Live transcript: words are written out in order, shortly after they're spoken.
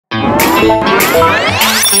You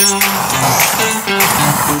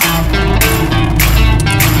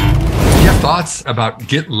have thoughts about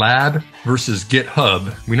GitLab versus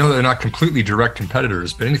GitHub? We know they're not completely direct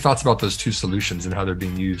competitors, but any thoughts about those two solutions and how they're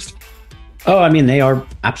being used? Oh, I mean, they are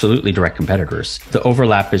absolutely direct competitors. The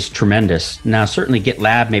overlap is tremendous. Now, certainly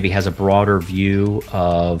GitLab maybe has a broader view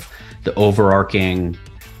of the overarching,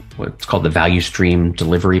 what's called the value stream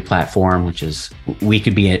delivery platform, which is, we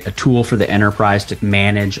could be a tool for the enterprise to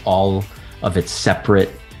manage all of its separate,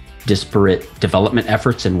 disparate development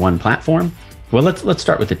efforts in one platform. Well, let's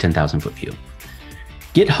start with the 10,000-foot view.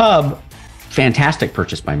 GitHub, fantastic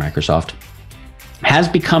purchase by Microsoft, has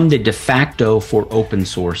become the de facto for open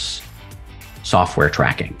source software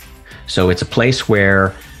tracking. So it's a place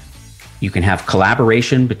where you can have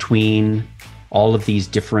collaboration between all of these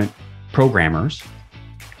different programmers.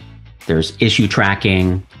 There's issue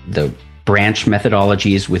tracking, the branch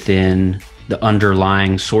methodologies within the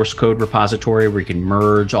underlying source code repository where you can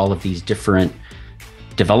merge all of these different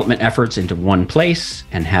development efforts into one place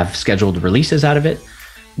and have scheduled releases out of it.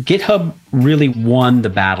 GitHub really won the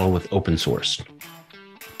battle with open source.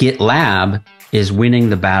 GitLab is winning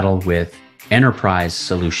the battle with enterprise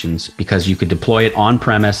solutions because you could deploy it on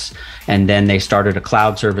premise, and then they started a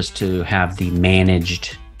cloud service to have the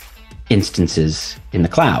managed instances in the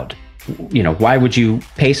cloud. You know, why would you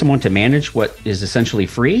pay someone to manage what is essentially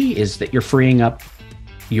free? Is that you're freeing up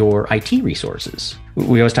your IT resources.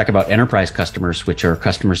 We always talk about enterprise customers, which are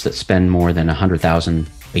customers that spend more than 100,000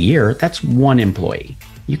 a year. That's one employee.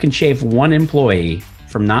 You can shave one employee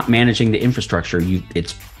from not managing the infrastructure.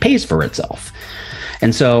 It pays for itself.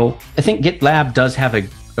 And so I think GitLab does have a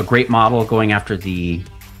great model going after the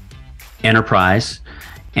enterprise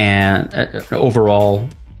and an overall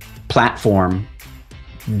platform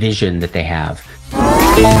vision that they have.